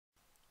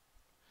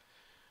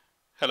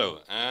Hello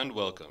and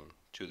welcome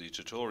to the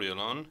tutorial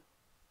on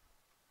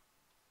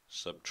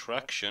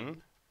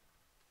subtraction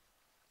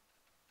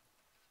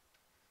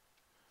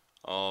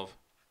of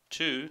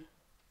two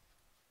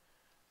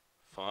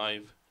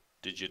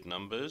 5-digit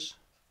numbers,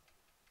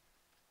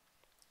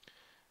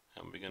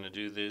 and we're going to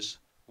do this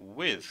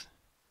with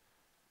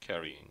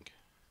carrying.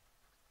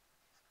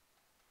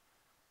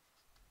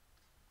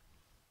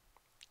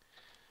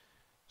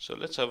 So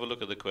let's have a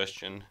look at the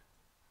question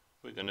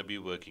we're going to be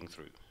working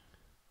through.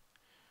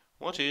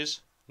 What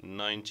is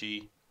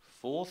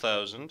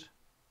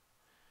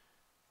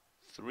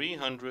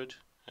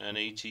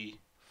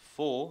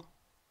 94,384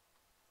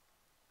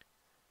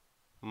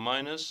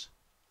 minus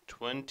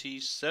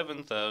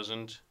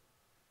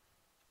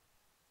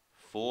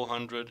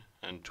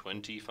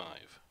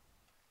 27,425?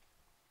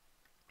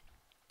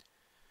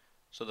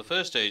 So the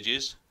first stage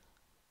is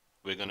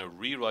we're going to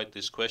rewrite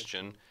this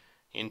question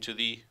into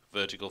the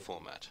vertical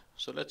format.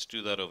 So let's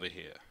do that over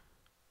here.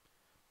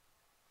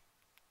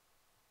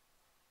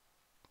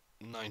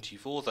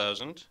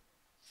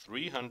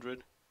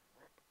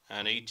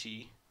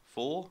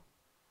 94,384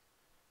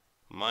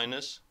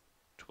 minus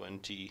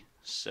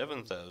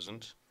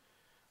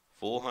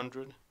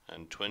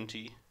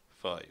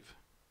 27,425.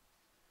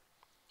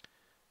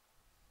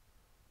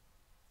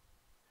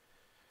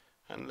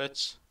 And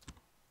let's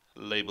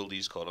label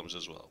these columns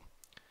as well.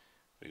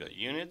 We got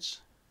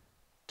units,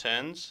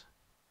 tens,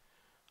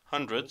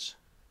 hundreds,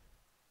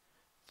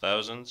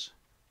 thousands,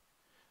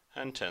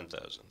 and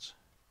 10,000s.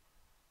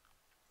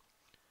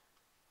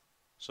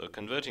 So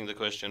converting the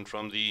question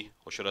from the,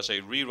 or should I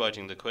say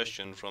rewriting the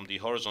question from the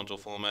horizontal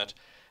format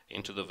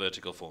into the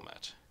vertical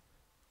format.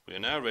 We are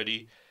now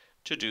ready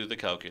to do the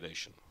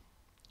calculation.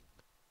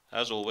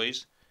 As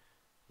always,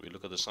 we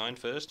look at the sign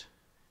first,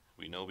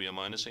 we know we are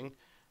minusing,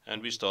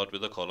 and we start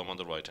with the column on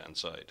the right hand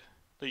side,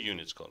 the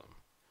units column.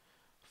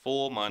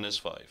 4 minus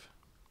 5.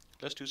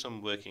 Let's do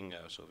some workings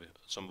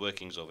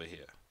over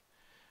here.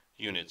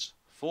 Units,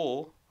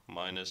 4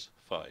 minus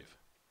 5.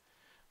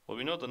 Well,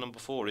 we know the number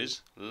 4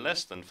 is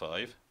less than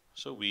 5,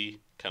 so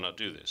we cannot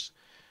do this.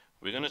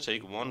 We're going to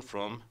take 1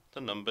 from the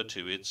number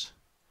to its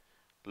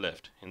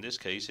left. In this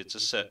case, it's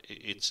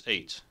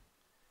 8.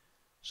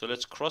 So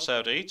let's cross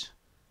out 8.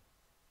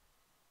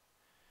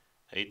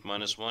 8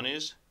 minus 1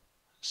 is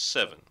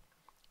 7.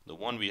 The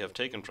 1 we have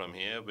taken from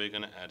here, we're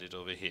going to add it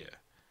over here.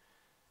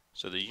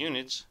 So the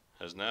units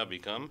has now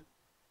become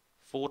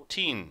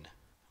 14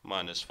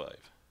 minus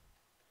 5.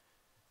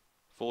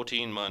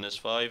 14 minus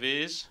 5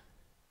 is,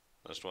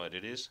 that's right,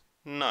 it is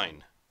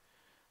 9.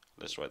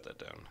 Let's write that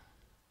down.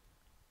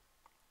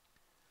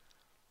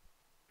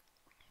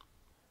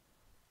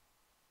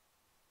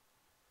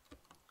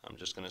 I'm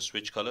just going to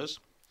switch colors.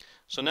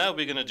 So now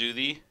we're going to do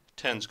the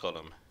tens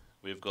column.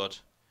 We've got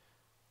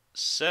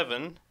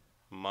 7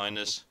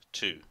 minus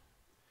 2.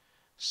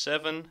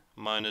 7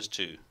 minus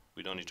 2.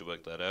 We don't need to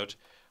work that out.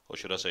 Or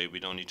should I say we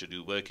don't need to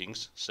do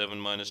workings. 7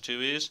 minus 2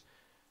 is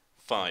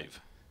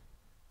 5.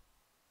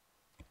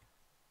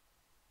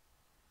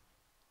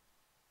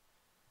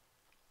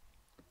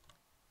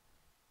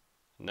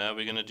 Now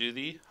we're going to do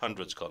the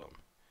hundreds column.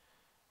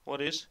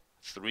 What is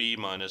 3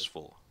 minus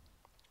 4?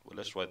 Well,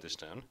 let's write this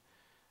down.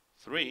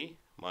 3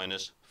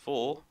 minus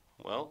 4,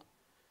 well,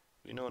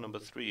 we know number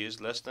 3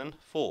 is less than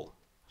 4,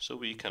 so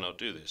we cannot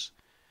do this.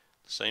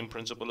 The same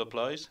principle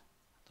applies.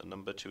 The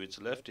number to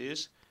its left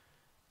is,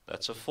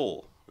 that's a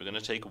 4. We're going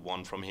to take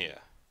 1 from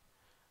here.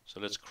 So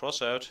let's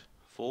cross out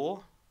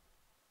 4.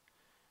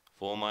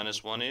 4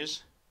 minus 1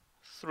 is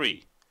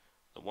 3.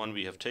 The 1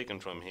 we have taken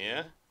from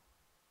here,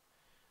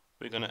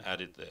 we're going to add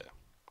it there.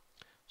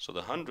 So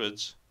the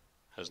hundreds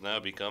has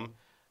now become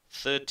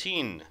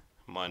 13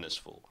 minus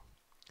 4.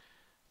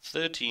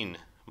 13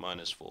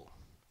 minus 4.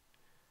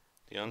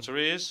 The answer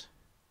is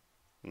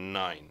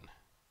 9.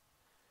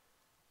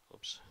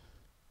 Oops.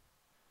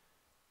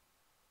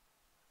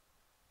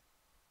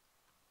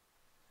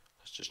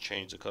 Let's just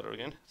change the color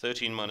again.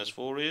 13 minus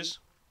 4 is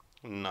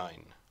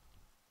 9.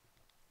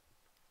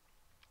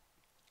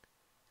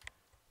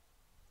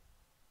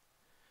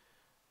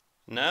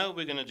 Now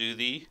we're going to do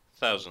the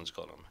thousands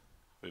column.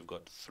 We've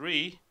got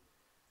 3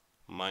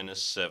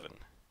 minus 7.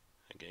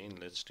 Again,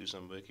 let's do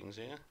some workings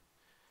here.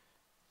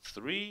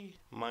 3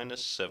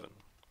 minus 7.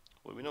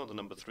 Well, we know the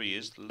number 3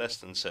 is less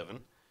than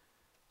 7,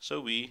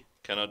 so we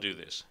cannot do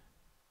this.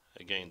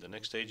 Again, the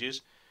next stage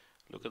is,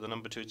 look at the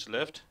number to its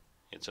left,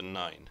 it's a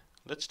 9.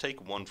 Let's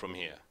take 1 from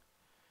here.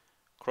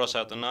 Cross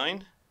out the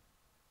 9.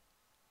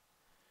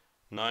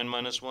 9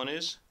 minus 1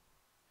 is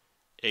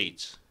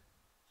 8.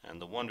 And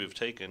the 1 we've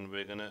taken,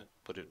 we're going to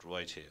put it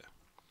right here.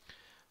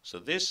 So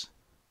this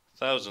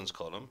thousands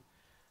column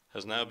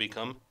has now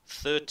become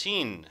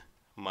 13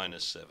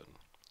 minus 7.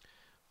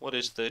 What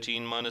is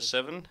 13 minus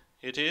 7?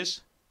 It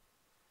is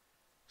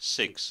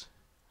 6.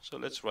 So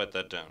let's write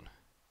that down.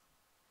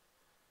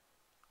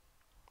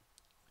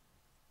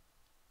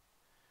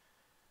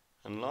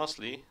 And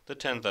lastly, the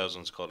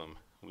 10,000s column.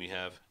 We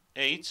have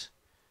 8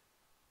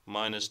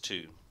 minus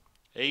 2.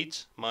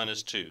 8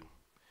 minus 2.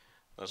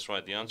 That's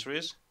right, the answer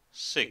is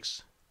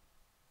 6.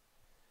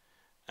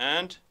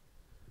 And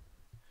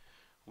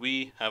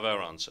we have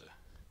our answer.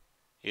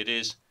 It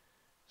is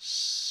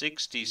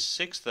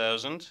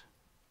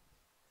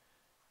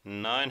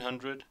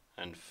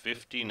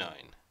 66,959.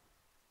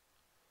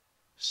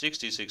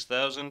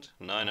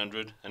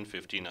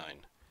 66,959.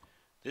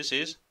 This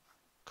is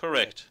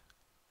correct.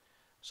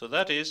 So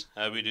that is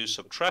how we do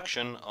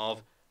subtraction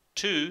of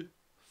two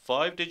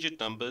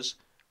 5-digit numbers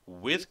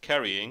with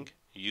carrying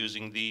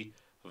using the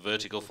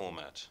vertical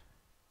format.